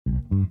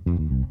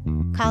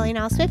Calling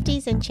all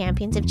Swifties and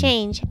champions of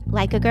change,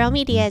 Like a Girl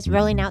Media is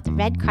rolling out the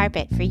red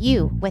carpet for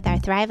you with our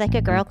Thrive Like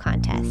a Girl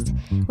contest.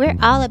 We're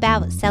all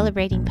about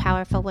celebrating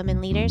powerful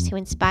women leaders who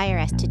inspire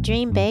us to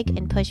dream big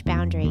and push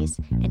boundaries.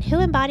 And who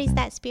embodies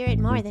that spirit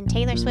more than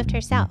Taylor Swift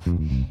herself?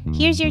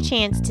 Here's your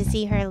chance to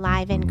see her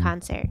live in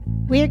concert.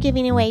 We're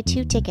giving away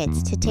 2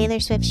 tickets to Taylor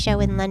Swift's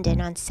show in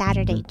London on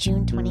Saturday,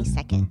 June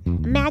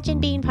 22nd. Imagine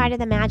being part of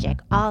the magic,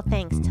 all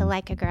thanks to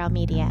Like a Girl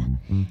Media.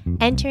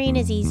 Entering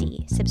is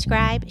easy.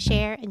 Subscribe,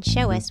 share, and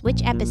show us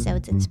which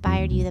episodes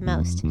inspired you the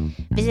most.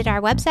 Visit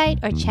our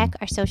website or check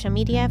our social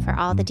media for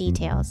all the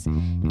details.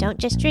 Don't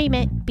just dream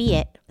it, be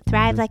it.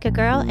 Thrive like a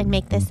girl and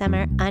make this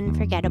summer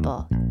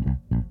unforgettable.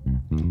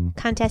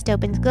 Contest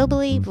opens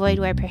globally, void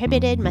where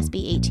prohibited, must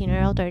be 18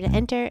 or older to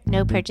enter,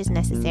 no purchase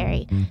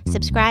necessary.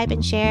 Subscribe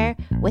and share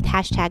with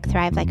hashtag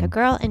Thrive Like a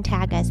Girl and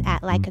tag us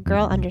at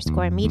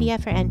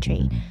likeagirl_media for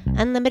entry.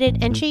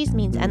 Unlimited entries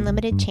means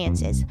unlimited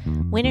chances.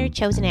 Winner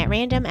chosen at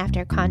random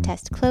after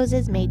contest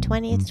closes May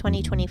 20th,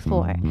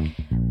 2024.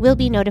 Will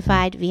be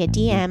notified via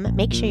DM.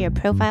 Make sure your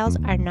profiles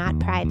are not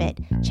private.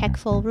 Check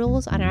full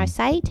rules on our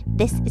site.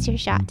 This is your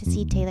shot to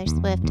see Taylor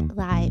Swift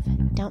live.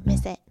 Don't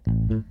miss it.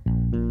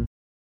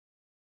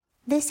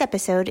 This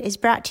episode is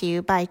brought to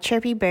you by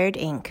Chirpy Bird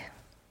Inc.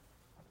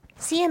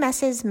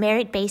 CMS's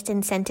Merit-Based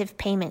Incentive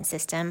Payment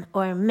System,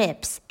 or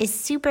MIPS, is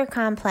super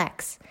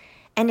complex,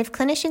 and if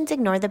clinicians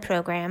ignore the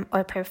program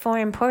or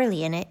perform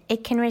poorly in it,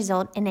 it can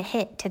result in a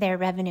hit to their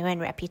revenue and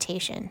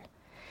reputation.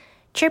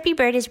 Chirpy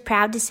Bird is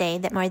proud to say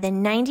that more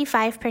than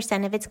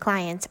 95% of its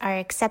clients are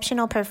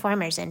exceptional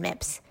performers in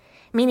MIPS,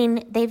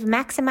 meaning they've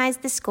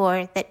maximized the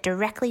score that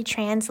directly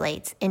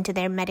translates into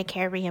their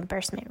Medicare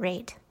reimbursement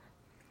rate.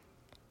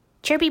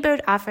 Chirpy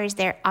Bird offers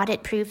their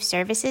audit-proof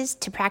services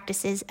to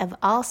practices of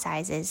all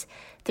sizes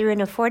through an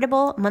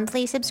affordable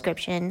monthly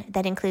subscription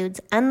that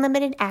includes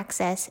unlimited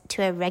access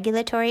to a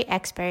regulatory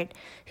expert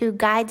who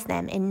guides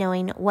them in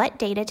knowing what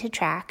data to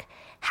track,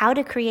 how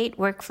to create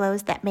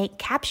workflows that make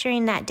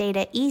capturing that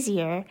data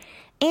easier,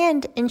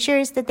 and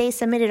ensures that they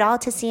submit it all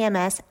to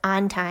CMS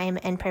on time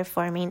and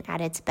performing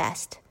at its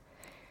best.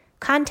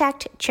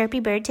 Contact Chirpy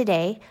Bird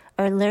today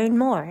or learn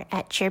more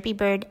at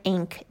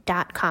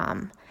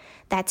chirpybirdinc.com.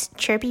 That's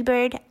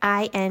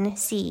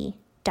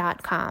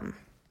chirpybirdinc.com.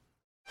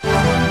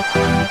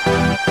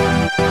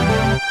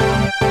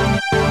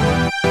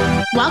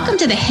 Welcome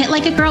to the Hit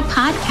Like a Girl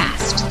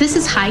podcast. This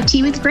is High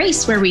Tea with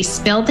Grace, where we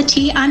spill the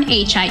tea on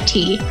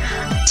HIT.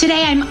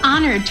 Today, I'm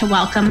honored to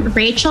welcome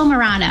Rachel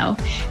Marano,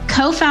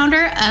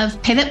 co-founder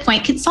of Pivot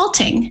Point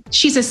Consulting.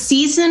 She's a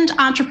seasoned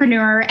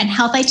entrepreneur and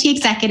health IT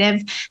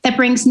executive that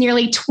brings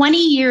nearly 20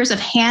 years of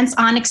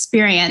hands-on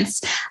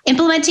experience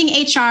implementing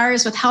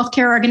HRs with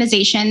healthcare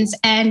organizations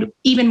and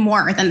even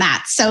more than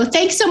that. So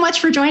thanks so much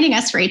for joining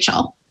us,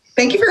 Rachel.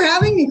 Thank you for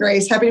having me,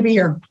 Grace. Happy to be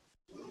here.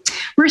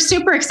 We're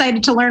super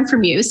excited to learn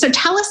from you. So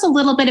tell us a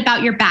little bit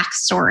about your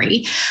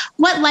backstory.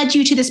 What led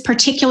you to this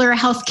particular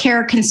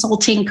healthcare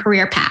consulting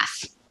career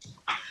path?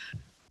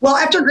 Well,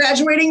 after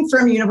graduating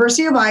from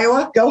University of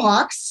Iowa, go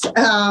Hawks,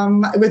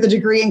 with a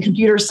degree in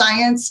computer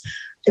science,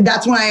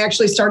 that's when I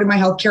actually started my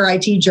healthcare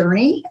IT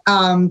journey.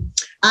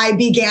 I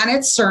began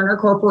at Cerner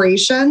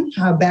Corporation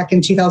back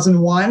in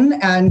 2001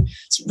 and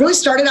really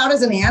started out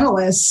as an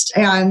analyst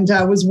and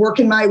was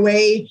working my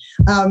way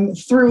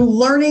through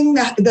learning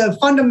the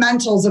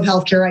fundamentals of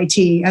healthcare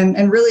IT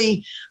and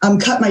really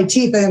cut my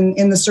teeth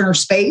in the Cerner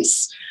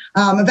space.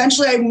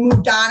 Eventually, I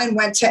moved on and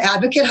went to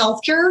Advocate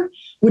Healthcare,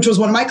 which was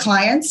one of my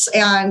clients,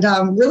 and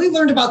really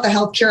learned about the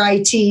healthcare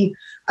IT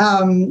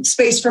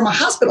space from a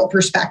hospital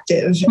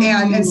perspective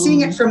and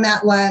seeing it from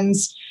that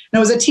lens. And I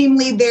was a team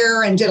lead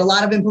there and did a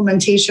lot of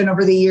implementation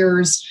over the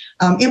years,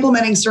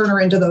 implementing Cerner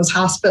into those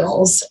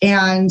hospitals,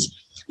 and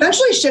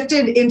eventually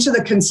shifted into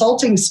the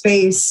consulting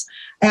space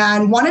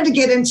and wanted to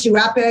get into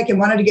Epic and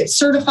wanted to get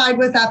certified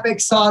with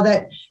Epic, saw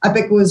that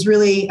Epic was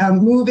really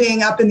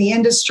moving up in the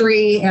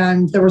industry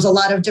and there was a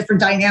lot of different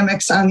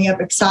dynamics on the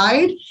Epic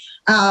side.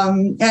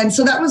 And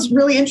so that was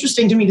really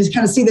interesting to me to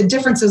kind of see the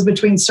differences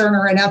between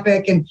Cerner and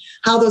Epic and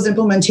how those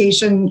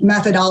implementation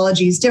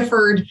methodologies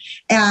differed.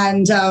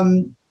 And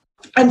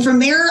from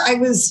there, I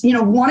was,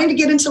 wanting to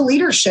get into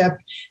leadership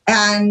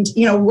and,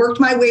 worked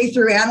my way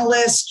through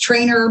analyst,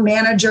 trainer,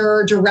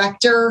 manager,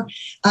 director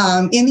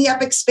in the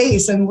Epic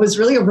space and was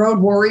really a road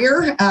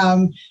warrior,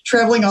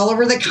 traveling all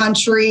over the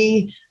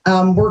country,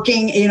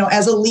 working,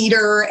 as a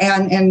leader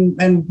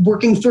and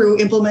working through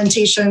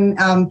implementation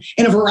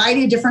in a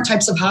variety of different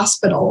types of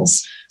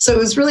hospitals. So it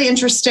was really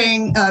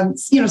interesting,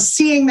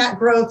 seeing that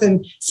growth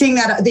and seeing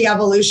that the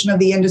evolution of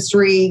the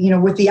industry,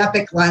 with the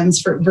Epic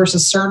lens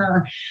versus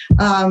Cerner.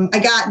 I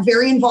got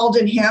very involved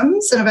in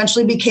HIMSS and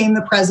eventually became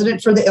the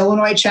president for the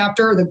Illinois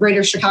chapter, the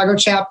Greater Chicago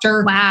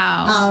chapter.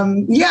 Wow.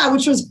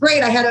 Which was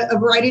great. I had a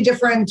variety of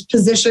different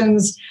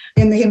positions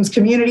in the HIMSS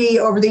community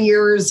over the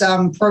years,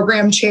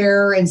 program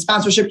chair and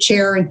sponsorship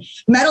chair, and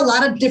met a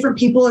lot of different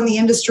people in the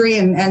industry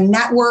and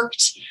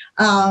networked.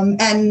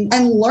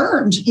 and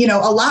learned,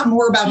 a lot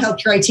more about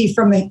healthcare IT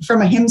from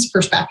a HIMSS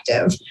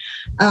perspective.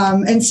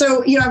 And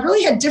so, I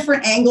really had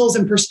different angles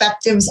and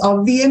perspectives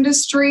of the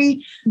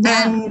industry,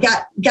 and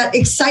got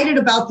excited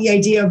about the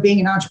idea of being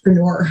an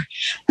entrepreneur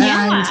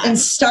and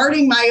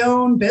starting my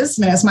own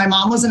business. My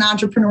mom was an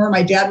entrepreneur.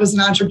 My dad was an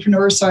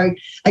entrepreneur. So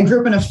I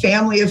grew up in a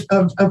family of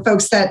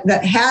folks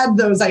that had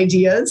those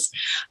ideas.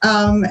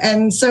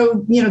 And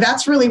so,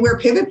 that's really where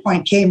Pivot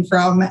Point came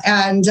from.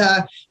 And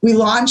we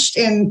launched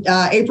in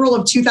April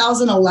of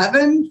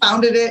 2011,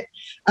 founded it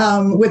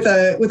with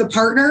a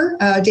partner,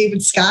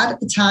 David Scott at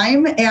the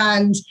time,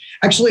 and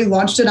actually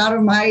launched it out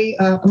of my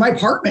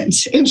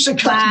apartment in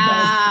Chicago.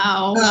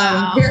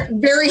 Wow. Very,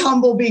 very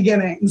humble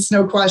beginnings,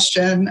 no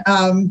question.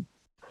 And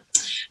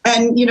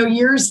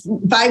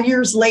 5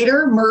 years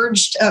later,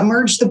 merged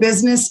the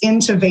business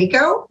into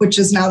Vaco, which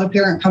is now the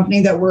parent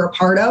company that we're a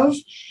part of.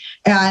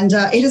 And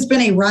it has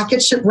been a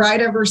rocket ship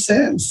ride ever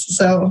since.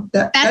 So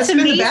that's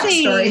amazing. Been the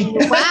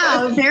backstory.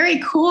 Wow, very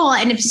cool.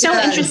 And it's so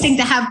interesting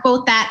to have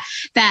both that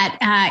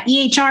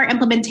EHR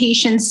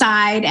implementation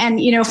side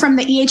and, from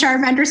the EHR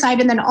vendor side,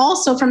 and then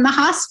also from the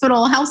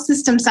hospital health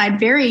system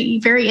side. Very,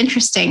 very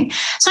interesting.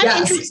 So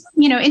I'm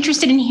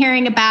interested in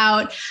hearing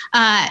about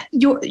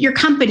your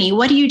company.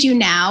 What do you do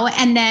now?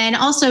 And then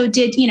also,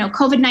 did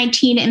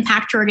COVID-19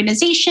 impact your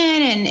organization?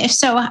 And if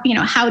so,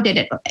 how did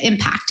it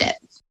impact it?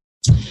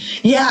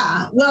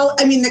 Yeah, well,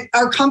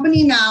 our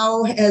company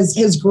now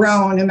has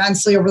grown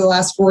immensely over the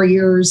last 4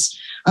 years,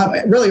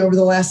 really over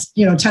the last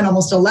 10,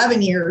 almost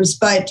 11 years,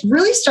 but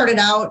really started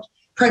out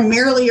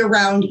primarily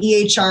around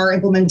EHR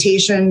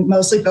implementation,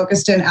 mostly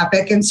focused in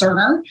Epic and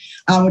Cerner,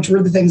 which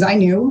were the things I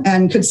knew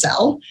and could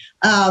sell.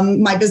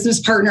 My business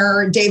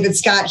partner, David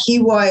Scott, he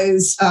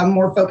was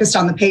more focused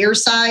on the payer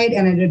side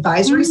and an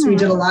advisory, so we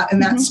did a lot in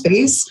that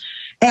space.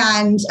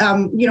 And,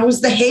 it was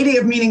the heyday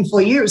of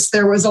meaningful use.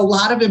 There was a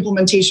lot of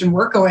implementation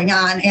work going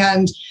on,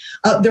 and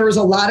there was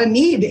a lot of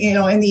need,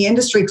 in the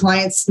industry,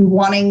 clients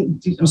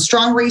wanting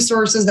strong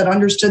resources that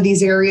understood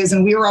these areas.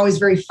 And we were always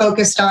very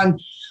focused on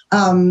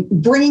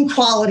bringing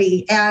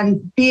quality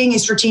and being a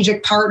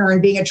strategic partner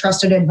and being a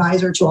trusted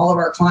advisor to all of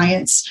our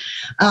clients.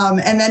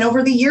 And then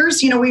over the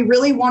years, we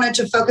really wanted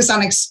to focus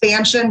on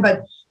expansion,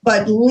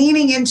 but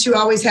leaning into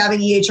always having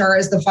EHR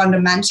as the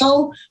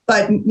fundamental,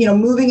 but,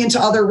 moving into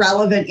other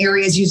relevant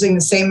areas using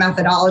the same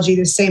methodology,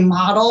 the same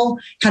model,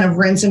 kind of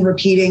rinse and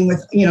repeating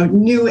with,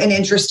 new and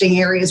interesting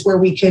areas where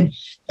we could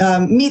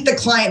meet the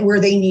client where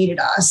they needed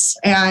us.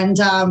 And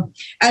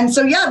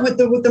so, with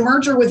the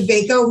merger with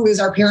Vaco, who is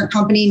our parent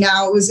company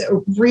now, it was a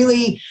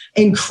really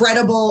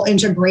incredible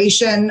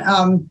integration.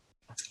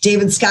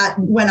 David Scott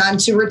went on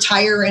to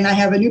retire, and I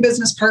have a new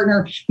business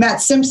partner, Matt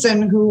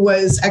Simpson, who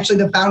was actually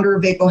the founder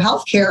of Vaco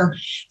Healthcare.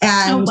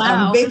 And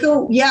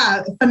Vaco,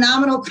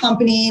 phenomenal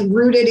company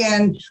rooted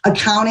in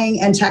accounting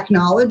and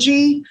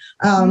technology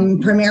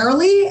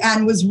primarily,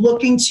 and was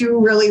looking to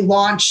really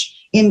launch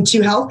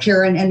into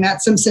healthcare. And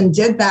Matt Simpson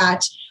did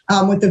that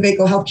with the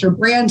Vaco Healthcare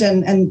brand,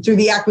 and through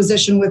the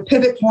acquisition with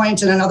Pivot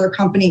Point and another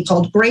company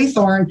called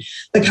Graythorn,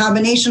 the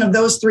combination of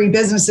those three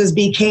businesses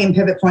became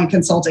Pivot Point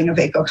Consulting, a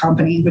Vaco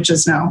company, which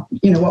is now,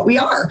 what we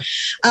are.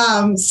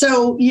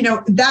 So,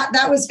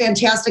 that was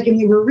fantastic. And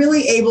we were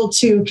really able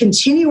to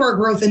continue our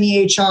growth in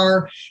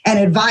EHR and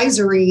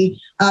advisory,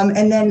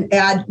 and then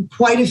add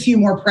quite a few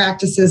more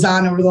practices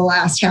on over the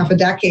last half a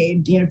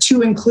decade,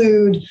 to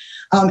include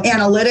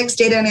analytics,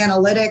 data and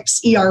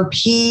analytics,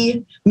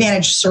 ERP,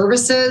 managed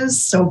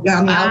services, so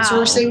on the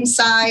outsourcing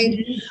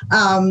side,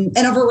 and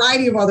a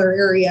variety of other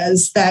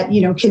areas that,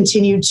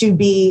 continue to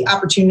be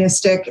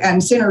opportunistic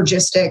and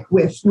synergistic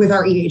with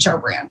our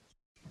EHR brand.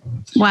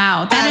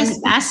 Wow, that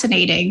is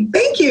fascinating.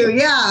 Thank you.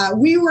 Yeah,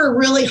 we were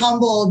really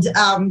humbled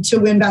to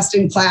win Best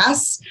in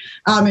Class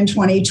in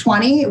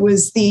 2020. It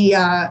was the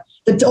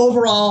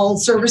overall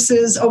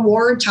services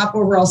award, top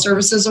overall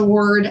services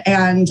award.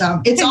 And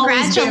it's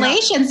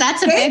congratulations.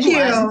 That's a big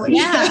one.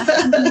 Yeah.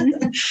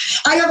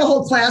 I have a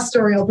whole class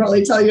story I'll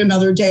probably tell you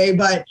another day,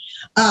 but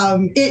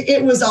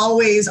it was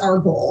always our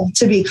goal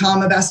to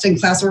become a best in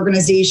class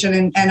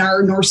organization. And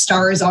our North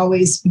Star is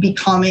always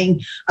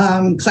becoming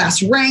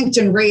class ranked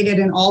and rated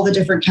in all the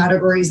different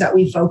categories that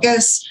we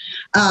focus.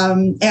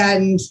 And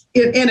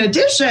in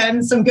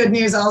addition, some good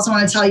news, I also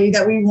want to tell you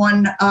that we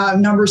won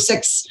number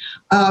 6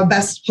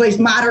 best place,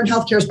 Modern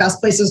Healthcare's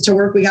best places to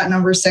work. We got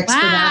number 6 for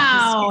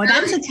that. Wow,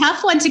 that's a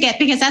tough one to get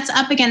because that's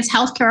up against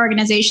healthcare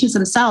organizations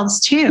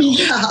themselves too.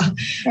 Yeah.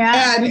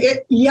 And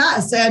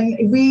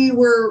and we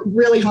were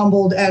really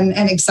humbled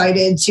and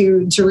excited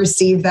to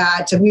receive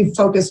that. We've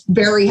focused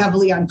very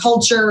heavily on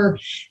culture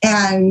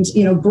and,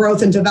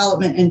 growth and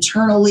development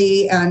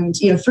internally, and,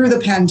 through the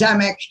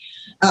pandemic.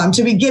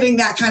 To be getting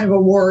that kind of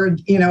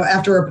award,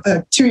 after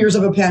 2 years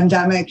of a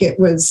pandemic, it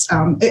was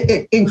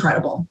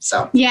incredible.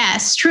 So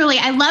yes, truly.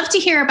 I love to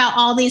hear about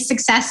all these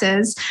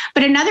successes.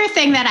 But another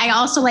thing that I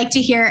also like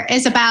to hear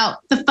is about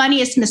the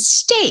funniest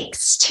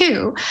mistakes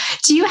too.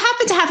 Do you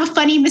happen to have a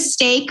funny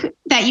mistake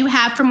that you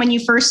have from when you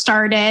first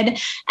started?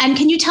 And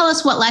can you tell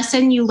us what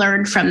lesson you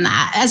learned from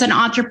that as an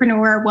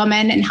entrepreneur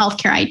woman in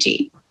healthcare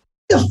IT?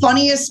 the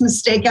funniest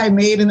mistake I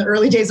made in the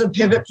early days of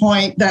Pivot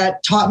Point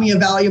that taught me a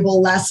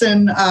valuable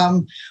lesson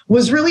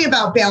was really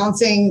about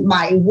balancing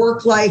my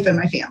work life and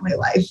my family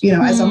life. You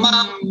know, as a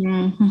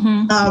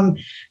mom,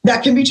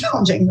 that can be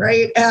challenging,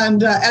 right?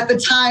 And at the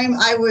time,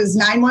 I was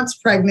 9 months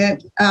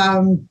pregnant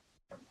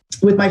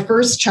with my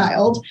first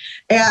child,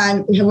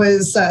 and it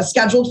was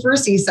scheduled for a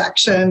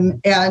C-section.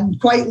 And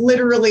quite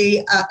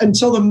literally,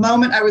 until the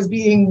moment I was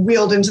being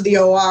wheeled into the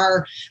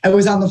OR, I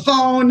was on the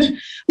phone,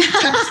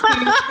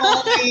 texting,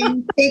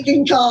 calling,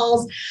 taking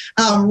calls,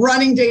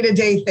 running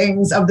day-to-day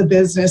things of the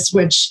business,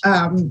 which,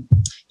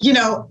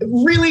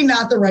 really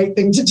not the right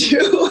thing to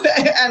do.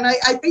 And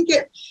I think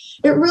it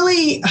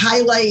really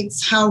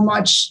highlights how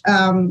much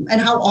and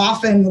how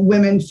often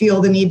women feel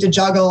the need to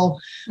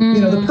juggle,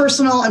 the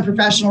personal and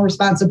professional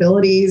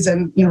responsibilities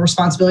and,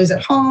 responsibilities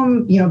at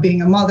home,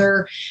 being a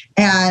mother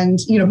and,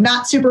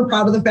 not super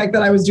proud of the fact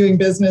that I was doing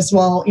business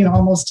while,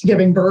 almost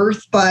giving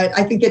birth. But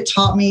I think it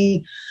taught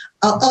me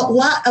a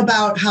lot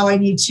about how I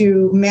need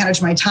to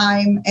manage my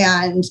time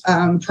and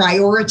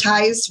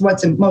prioritize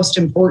what's most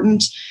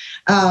important.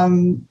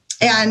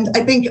 And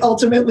I think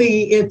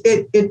ultimately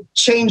it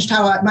changed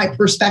how my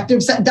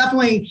perspective.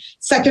 Definitely,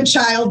 second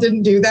child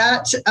didn't do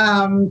that.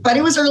 But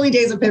it was early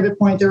days of Pivot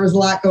Point. There was a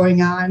lot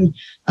going on.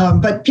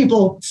 But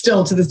people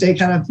still to this day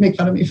kind of make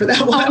fun of me for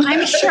that one. Oh,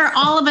 I'm sure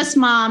all of us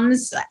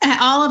moms,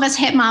 all of us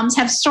hit moms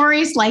have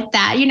stories like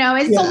that.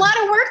 It's a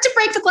lot of work to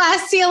break the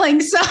glass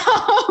ceiling. So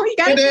you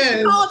got to take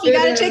the call if you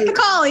got to take the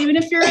call, even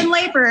if you're in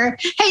labor.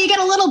 Hey, you get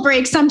a little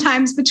break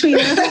sometimes between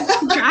the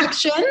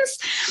contractions.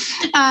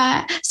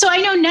 So I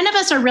know none of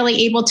us are really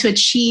able to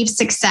achieve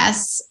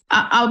success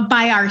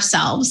by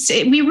ourselves.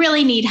 We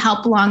really need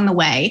help along the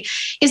way.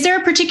 Is there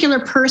a particular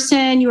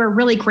person you are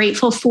really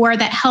grateful for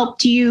that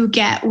helped you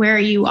get where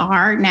you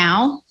are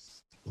now?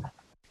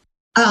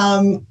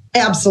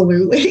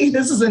 Absolutely.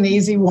 This is an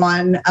easy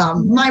one.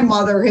 My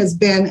mother has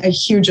been a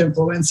huge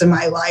influence in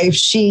my life.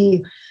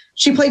 She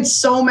played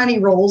so many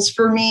roles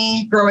for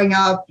me growing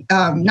up,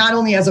 not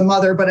only as a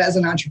mother, but as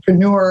an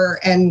entrepreneur,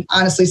 and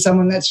honestly,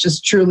 someone that's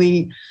just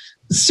truly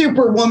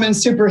superwoman,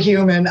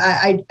 superhuman.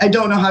 I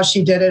don't know how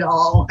she did it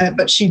all,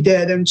 but she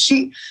did. And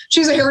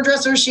she's a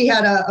hairdresser. She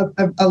had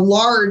a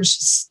large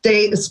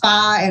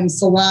spa and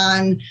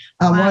salon,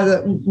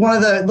 wow. one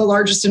of the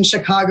largest in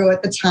Chicago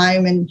at the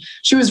time. And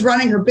she was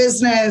running her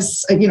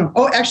business,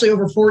 actually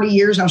over 40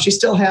 years now. She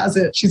still has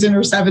it. She's in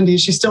her 70s.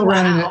 She's still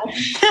running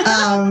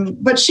it.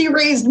 But she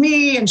raised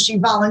me, and she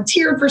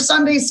volunteered for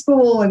Sunday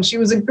school, and she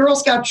was a Girl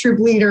Scout troop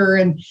leader.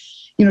 And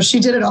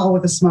she did it all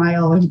with a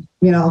smile, and,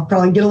 I'll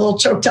probably get a little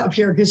choked up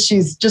here because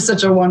she's just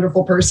such a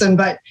wonderful person.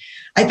 But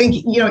I think,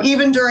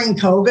 even during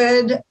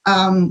COVID,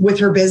 with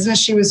her business,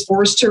 she was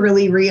forced to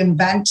really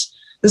reinvent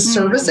the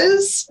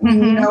services.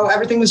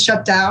 Everything was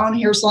shut down,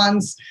 hair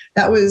salons.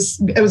 It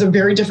was a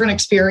very different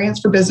experience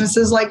for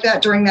businesses like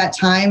that during that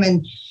time.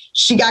 And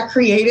she got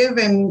creative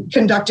and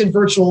conducted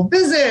virtual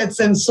visits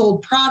and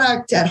sold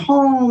product at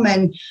home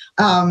and,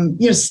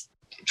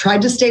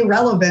 tried to stay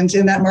relevant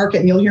in that market.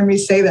 And you'll hear me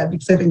say that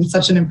because I think it's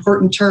such an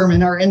important term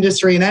in our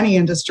industry, in any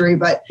industry.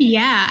 But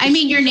yeah, I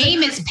mean, your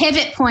name is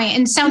Pivot Point,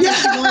 and sounds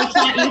like you really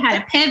thought you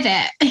had a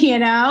pivot,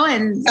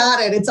 and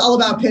got it. It's all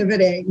about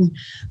pivoting.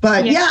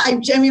 But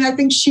I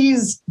think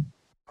she's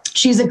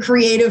a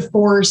creative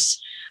force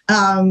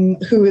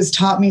who has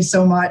taught me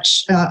so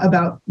much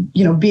about,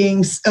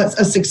 being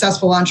a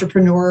successful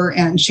entrepreneur,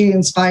 and she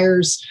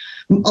inspires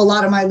a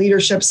lot of my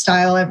leadership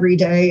style every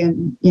day.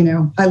 And,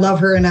 I love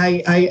her, and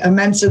I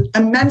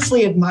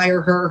immensely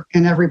admire her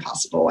in every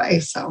possible way.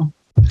 So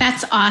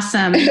that's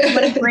awesome.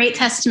 What a great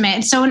testament.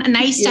 It's so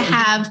nice to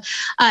have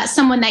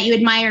someone that you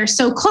admire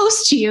so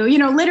close to you,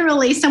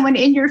 literally someone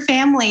in your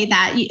family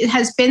that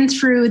has been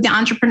through the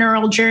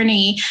entrepreneurial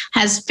journey,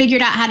 has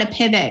figured out how to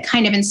pivot,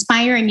 kind of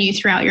inspiring you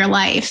throughout your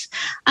life.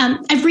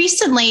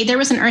 There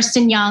was an Ernst &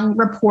 Young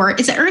report.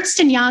 Is it Ernst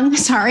 & Young?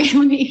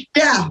 Sorry.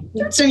 Yeah,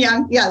 Ernst &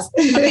 Young. Yes.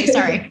 Okay,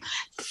 sorry.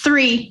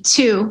 3,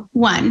 2,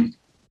 1.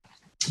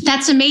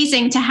 That's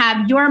amazing to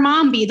have your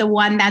mom be the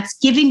one that's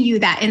giving you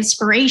that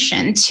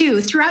inspiration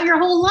too throughout your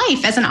whole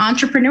life as an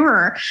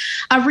entrepreneur.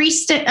 A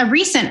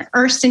recent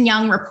Ernst &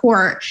 Young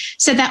report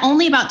said that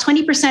only about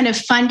 20% of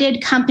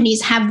funded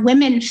companies have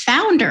women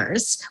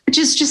founders, which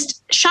is just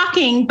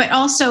shocking, but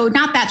also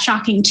not that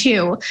shocking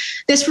too.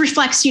 This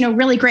reflects,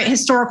 really great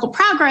historical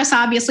progress,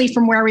 obviously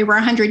from where we were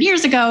 100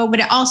 years ago,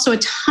 but also a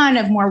ton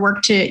of more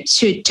work to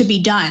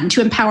be done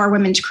to empower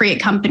women to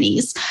create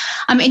companies.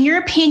 In your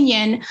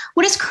opinion,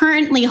 what is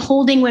currently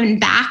holding women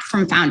back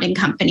from founding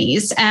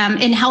companies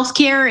in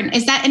healthcare? And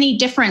is that any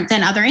different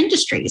than other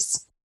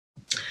industries?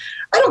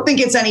 I don't think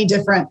it's any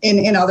different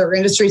in other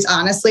industries,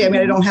 honestly. I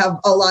mean, I don't have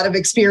a lot of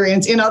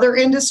experience in other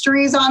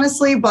industries,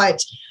 honestly,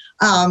 but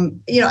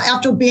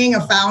after being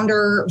a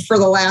founder for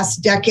the last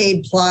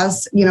decade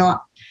plus,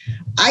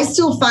 I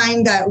still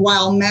find that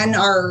while men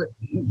are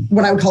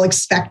what I would call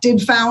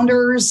expected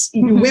founders,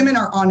 women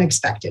are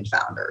unexpected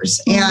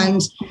founders.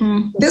 And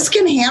this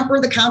can hamper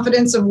the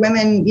confidence of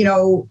women,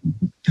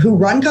 who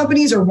run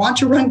companies or want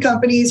to run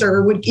companies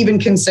or would even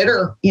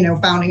consider,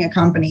 founding a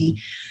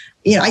company.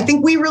 I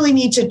think we really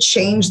need to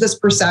change this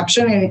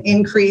perception and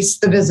increase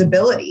the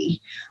visibility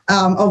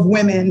of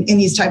women in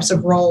these types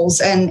of roles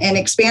and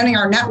expanding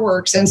our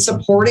networks and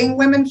supporting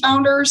women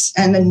founders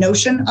and the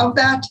notion of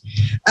that,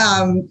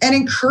 and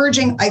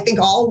encouraging, I think,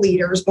 all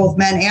leaders, both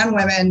men and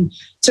women,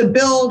 to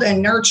build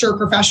and nurture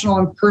professional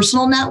and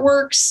personal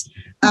networks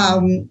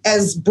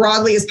as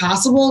broadly as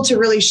possible to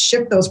really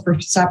shift those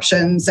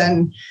perceptions.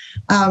 And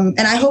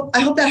I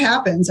hope that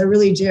happens. I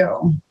really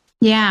do.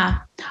 Yeah.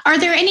 Are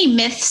there any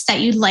myths that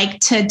you'd like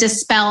to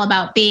dispel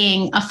about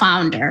being a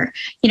founder?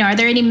 Are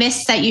there any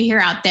myths that you hear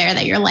out there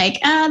that you're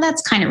like,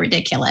 that's kind of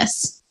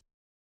ridiculous?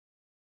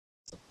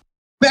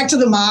 Back to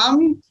the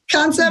mom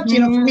concept,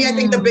 for me, I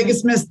think the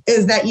biggest myth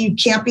is that you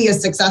can't be a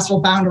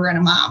successful founder and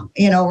a mom,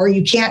 or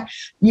you can't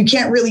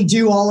really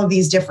do all of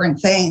these different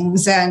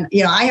things. And,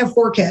 I have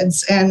 4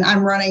 kids and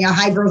I'm running a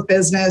high growth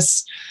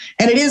business,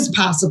 and it is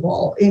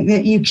possible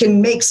that you can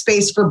make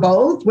space for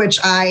both, which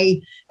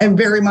I am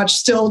very much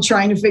still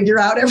trying to figure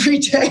out every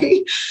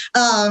day.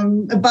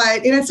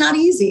 But it's not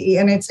easy,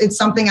 and it's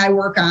something I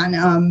work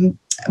on.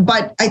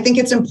 But I think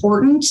it's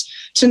important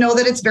to know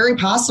that it's very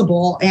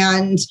possible,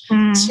 and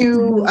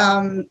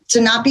to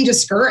not be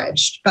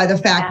discouraged by the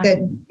fact that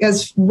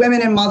as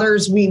women and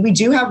mothers, we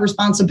do have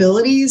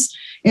responsibilities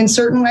in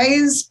certain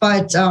ways,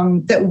 but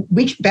that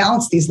we can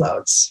balance these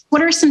loads.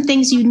 What are some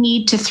things you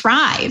need to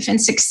thrive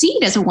and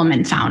succeed as a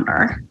woman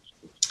founder?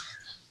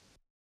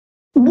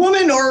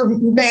 Woman or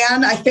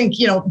man, I think,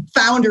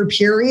 founder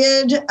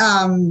period.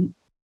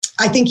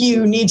 I think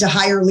you need to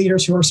hire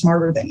leaders who are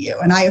smarter than you.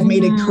 And I have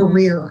made a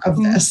career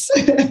of this.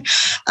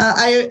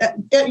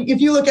 If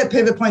you look at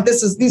Pivot Point,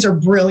 these are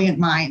brilliant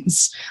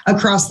minds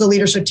across the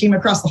leadership team,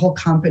 across the whole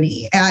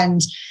company.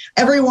 And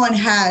everyone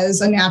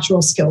has a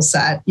natural skill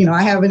set.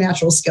 I have a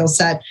natural skill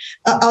set.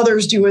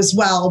 Others do as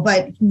well.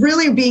 But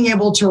really being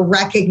able to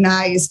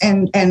recognize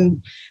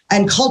and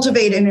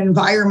cultivate an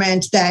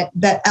environment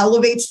that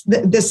elevates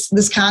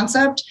this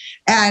concept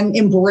and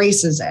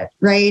embraces it,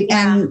 right?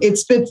 Yeah. And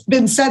it's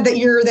been said that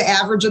you're the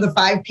average of the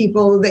 5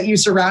 people that you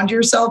surround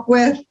yourself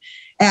with.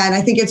 And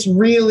I think it's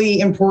really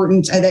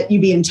important that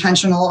you be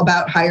intentional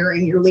about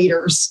hiring your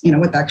leaders,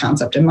 with that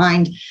concept in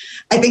mind.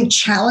 I think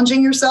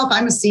challenging yourself.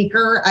 I'm a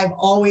seeker. I've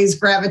always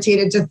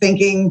gravitated to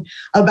thinking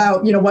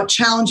about, what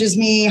challenges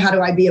me? How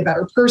do I be a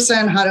better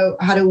person?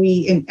 How do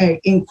we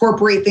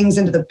incorporate things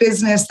into the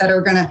business that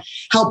are going to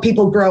help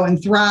people grow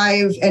and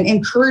thrive, and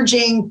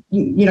encouraging,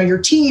 your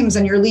teams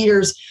and your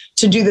leaders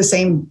to do the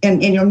same,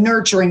 and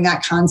nurturing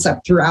that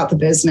concept throughout the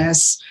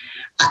business.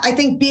 I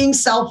think being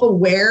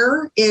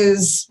self-aware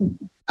is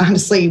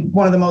honestly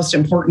one of the most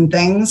important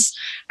things.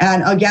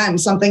 And again,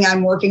 something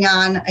I'm working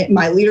on.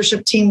 My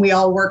leadership team, we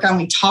all work on,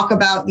 we talk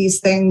about these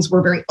things.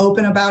 We're very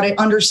open about it,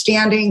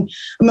 understanding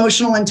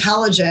emotional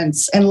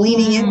intelligence and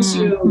leaning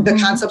into the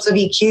concepts of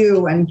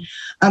EQ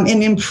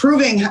and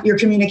improving your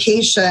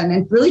communication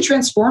and really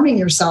transforming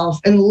yourself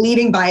and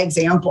leading by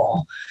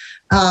example.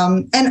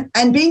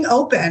 And being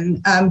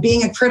open,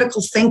 being a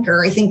critical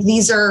thinker. I think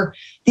these are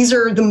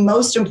the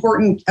most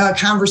important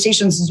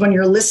conversations, is when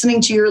you're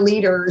listening to your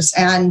leaders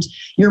and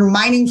you're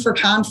mining for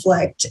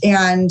conflict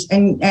and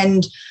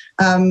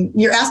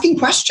you're asking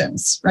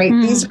questions, right?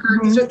 These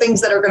are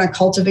things that are going to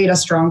cultivate a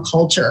strong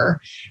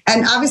culture.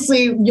 And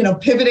obviously,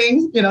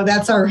 pivoting,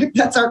 that's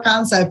our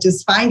concept,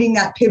 is finding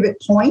that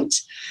pivot point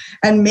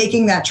and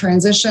making that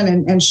transition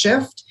and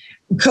shift.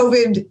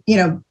 COVID,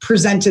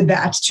 presented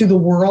that to the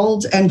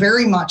world, and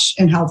very much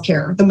in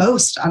healthcare, the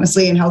most,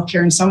 honestly, in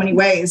healthcare in so many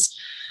ways.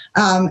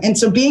 And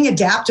so being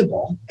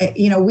adaptable,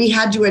 we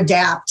had to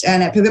adapt.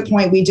 And at Pivot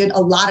Point, we did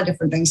a lot of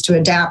different things to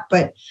adapt,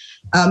 but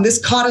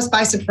this caught us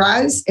by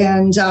surprise,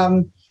 and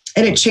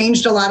it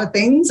changed a lot of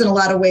things in a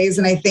lot of ways.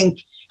 And I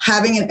think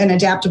having an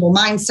adaptable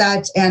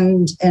mindset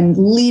and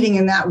leading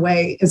in that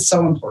way is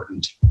so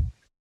important.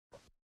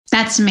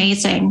 That's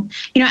amazing.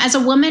 As a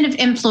woman of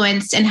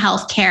influence in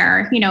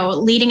healthcare,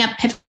 leading up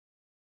Pivot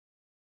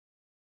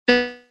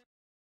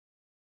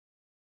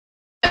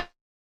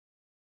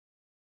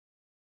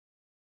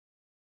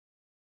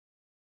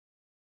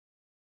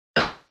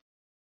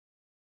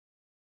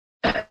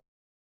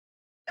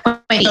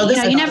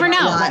you never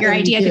know what your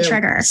idea could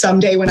trigger.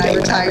 Someday when I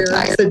retire,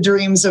 the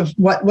dreams of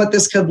what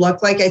this could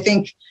look like. I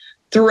think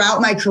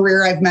throughout my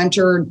career, I've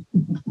mentored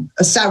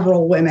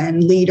several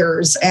women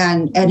leaders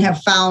and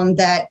have found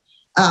that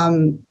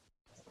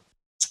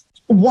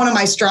one of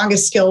my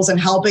strongest skills in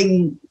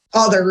helping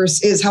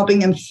others is helping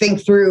them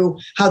think through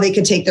how they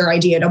could take their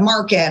idea to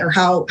market, or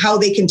how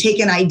they can take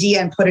an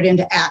idea and put it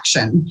into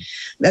action.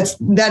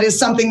 That is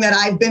something that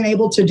I've been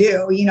able to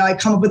do. I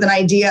come up with an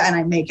idea and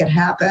I make it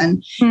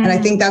happen. And I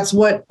think that's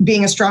what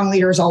being a strong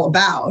leader is all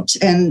about,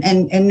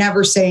 and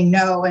never saying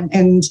no,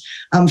 and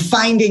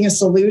finding a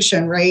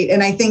solution, right?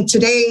 And I think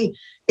today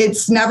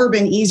it's never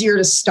been easier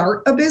to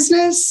start a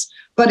business,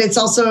 but it's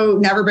also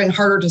never been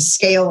harder to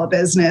scale a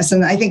business.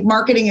 And I think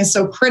marketing is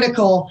so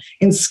critical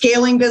in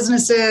scaling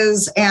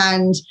businesses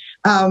and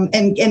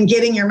and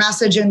getting your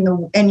message and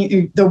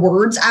the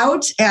words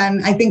out.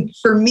 And I think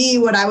for me,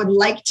 what I would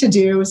like to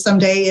do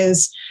someday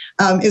is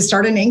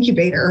start an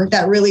incubator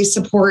that really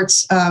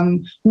supports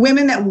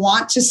women that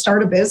want to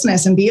start a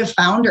business and be a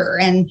founder.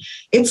 And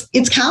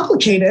it's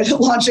complicated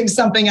launching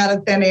something out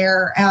of thin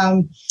air,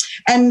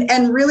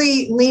 and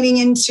really leaning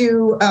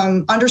into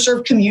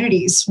underserved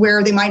communities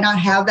where they might not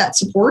have that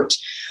support.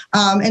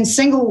 And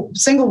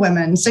single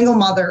women, single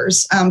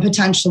mothers,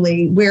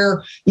 potentially,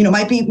 where,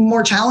 might be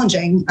more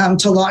challenging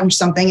to launch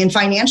something and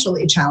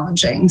financially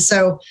challenging.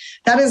 So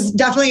that is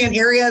definitely an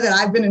area that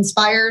I've been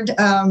inspired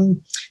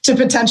to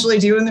potentially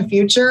do in the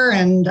future.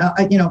 And,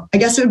 I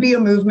guess it would be a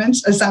movement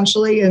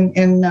essentially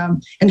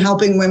in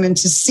helping women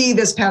to see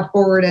this path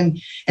forward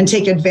and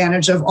take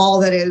advantage of all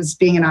that is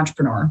being an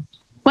entrepreneur.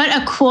 What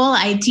a cool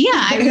idea.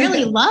 I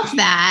really love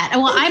that.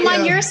 Well, I'm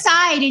on your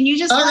side, and you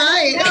just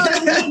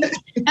want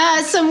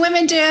some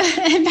women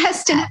to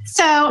invest in it.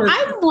 So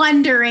I'm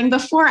wondering,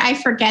 before I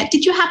forget,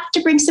 did you happen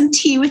to bring some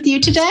tea with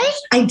you today?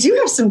 I do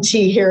have some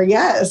tea here,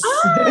 yes.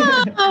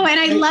 Oh, and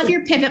I love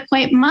your Pivot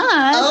Point mug.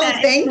 Oh,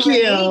 thank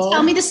you.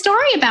 Tell me the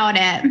story about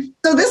it.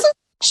 So this is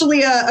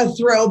actually a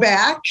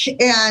throwback,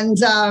 and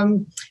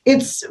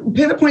it's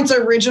Pivot Point's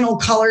original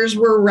colors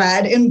were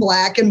red and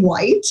black and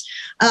white.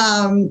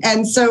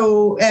 And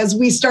so as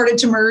we started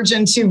to merge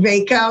into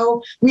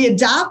VACO, we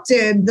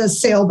adopted the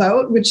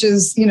sailboat, which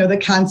is,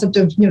 the concept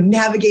of,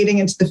 navigating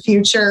into the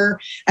future,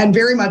 and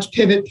very much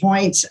Pivot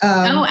Point.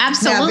 Oh,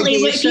 absolutely.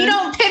 Navigation. If you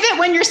don't pivot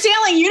when you're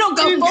sailing, you don't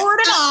go forward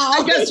at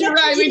all. I guess you're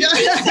right. We don't.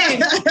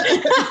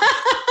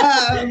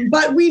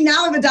 But we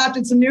now have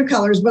adopted some new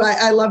colors, but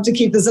I love to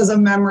keep this as a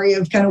memory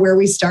of kind of where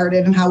we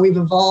started and how we've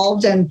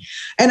evolved. And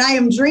I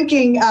am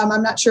drinking,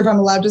 I'm not sure if I'm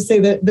allowed to say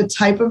the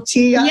type of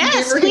tea.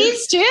 Yes,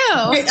 please do.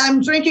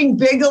 I'm drinking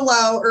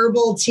Bigelow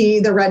herbal tea,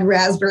 the red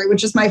raspberry,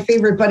 which is my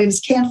favorite, but it's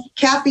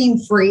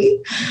caffeine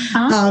free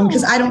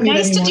because I don't need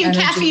nice to do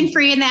energy. Caffeine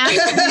free in the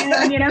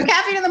afternoon.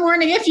 Caffeine in the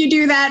morning if you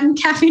do that, and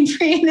caffeine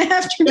free in the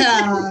afternoon.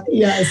 Yeah,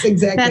 yes,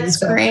 exactly.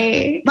 That's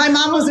great. My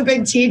mom was a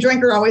big tea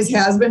drinker, always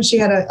has been. She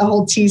had a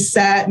whole tea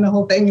set and the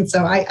whole thing, and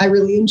so I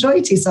really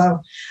enjoy tea. So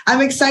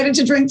I'm excited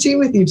to drink tea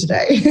with you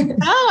today.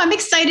 Oh, I'm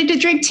excited to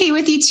drink tea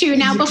with you too.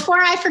 Now,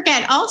 before I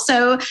forget,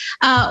 also,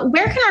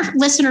 where can our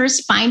listeners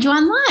find you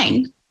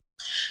online?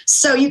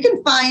 So you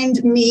can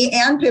find me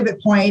and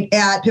Pivot Point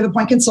at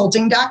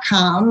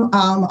pivotpointconsulting.com.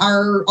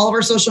 All of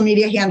our social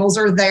media handles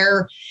are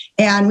there.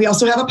 And we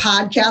also have a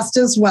podcast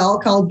as well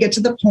called Get to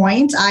the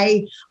Point.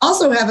 I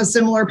also have a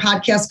similar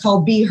podcast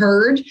called Be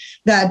Heard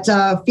that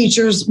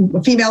features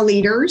female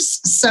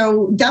leaders.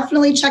 So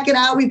definitely check it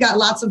out. We've got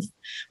lots of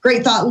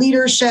great thought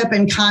leadership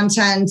and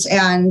content,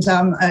 and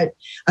some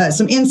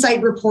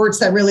insight reports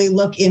that really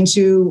look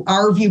into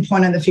our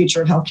viewpoint on the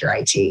future of healthcare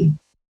IT.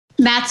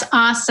 That's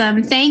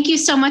awesome. Thank you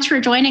so much for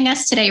joining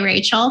us today,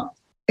 Rachel.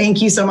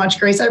 Thank you so much,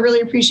 Grace. I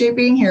really appreciate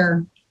being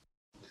here.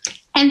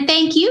 And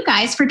thank you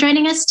guys for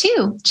joining us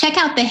too. Check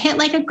out the Hit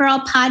Like a Girl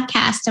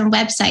podcast and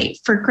website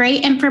for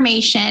great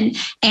information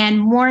and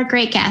more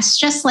great guests,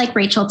 just like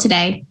Rachel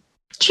today.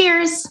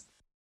 Cheers.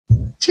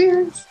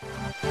 Cheers.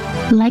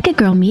 Like a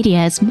Girl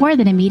Media is more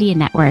than a media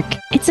network.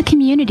 It's a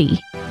community.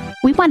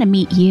 We want to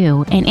meet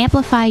you and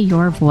amplify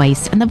your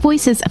voice and the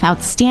voices of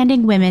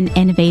outstanding women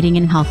innovating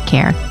in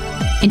healthcare.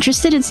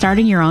 Interested in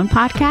starting your own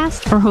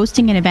podcast or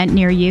hosting an event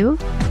near you?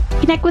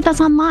 Connect with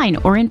us online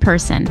or in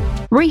person.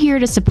 We're here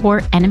to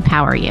support and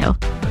empower you.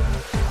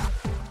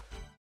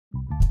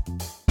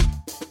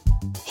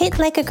 Hit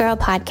Like a Girl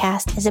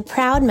podcast is a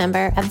proud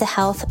member of the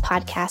Health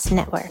Podcast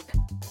Network.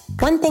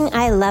 One thing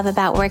I love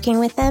about working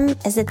with them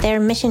is that they're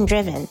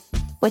mission-driven,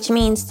 which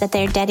means that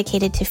they're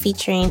dedicated to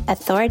featuring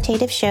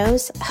authoritative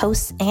shows,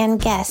 hosts,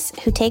 and guests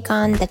who take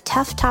on the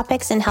tough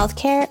topics in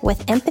healthcare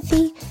with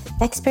empathy,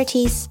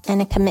 expertise,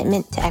 and a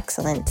commitment to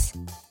excellence.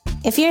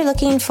 If you're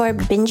looking for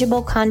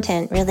bingeable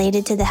content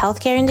related to the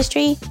healthcare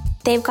industry,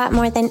 they've got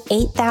more than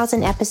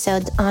 8,000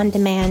 episodes on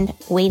demand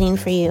waiting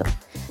for you.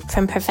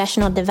 From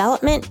professional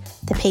development,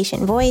 the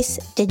patient voice,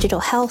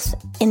 digital health,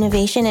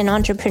 innovation and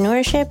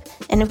entrepreneurship,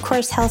 and of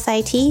course, health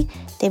IT,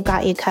 they've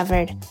got you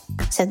covered.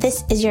 So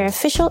this is your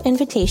official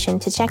invitation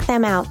to check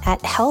them out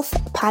at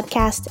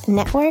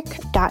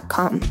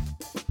healthpodcastnetwork.com.